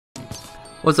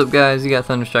What's up guys, you got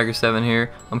Thunderstriker7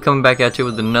 here. I'm coming back at you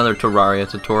with another Terraria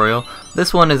tutorial.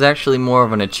 This one is actually more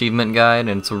of an achievement guide,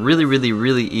 and it's a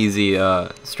really easy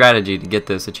strategy to get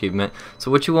this achievement. So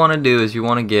what you want to do is you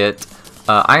want to get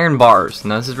iron bars.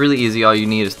 Now this is really easy, all you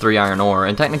need is 3 iron ore,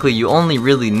 and technically you only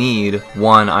really need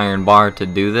 1 iron bar to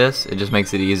do this. It just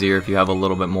makes it easier if you have a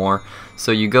little bit more.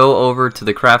 So you go over to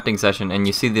the crafting session and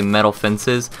you see the metal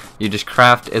fences. You just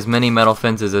craft as many metal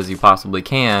fences as you possibly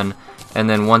can, and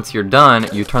then once you're done,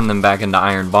 you turn them back into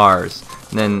iron bars.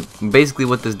 And then basically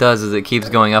what this does is it keeps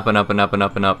going up and up and up and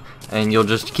up and up, and you'll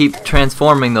just keep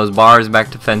transforming those bars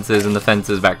back to fences and the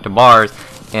fences back to bars,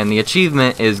 and the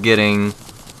achievement is getting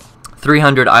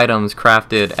 300 items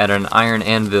crafted at an iron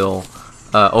anvil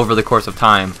over the course of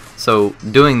time. So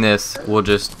doing this will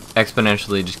just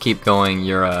exponentially just keep going,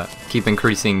 keep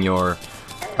increasing your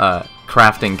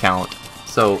crafting count.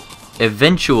 So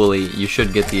eventually you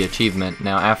should get the achievement.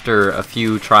 Now after a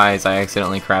few tries I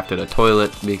accidentally crafted a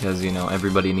toilet because, you know,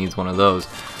 everybody needs one of those.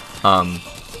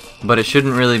 But it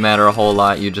shouldn't really matter a whole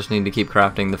lot. You just need to keep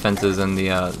crafting the fences and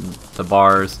the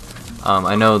bars.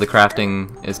 I know the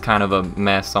crafting is kind of a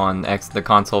mess on the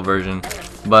console version,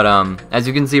 but as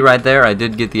you can see right there, I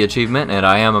did get the achievement and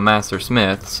I am a master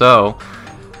smith. So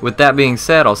with that being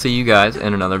said, I'll see you guys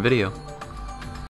in another video.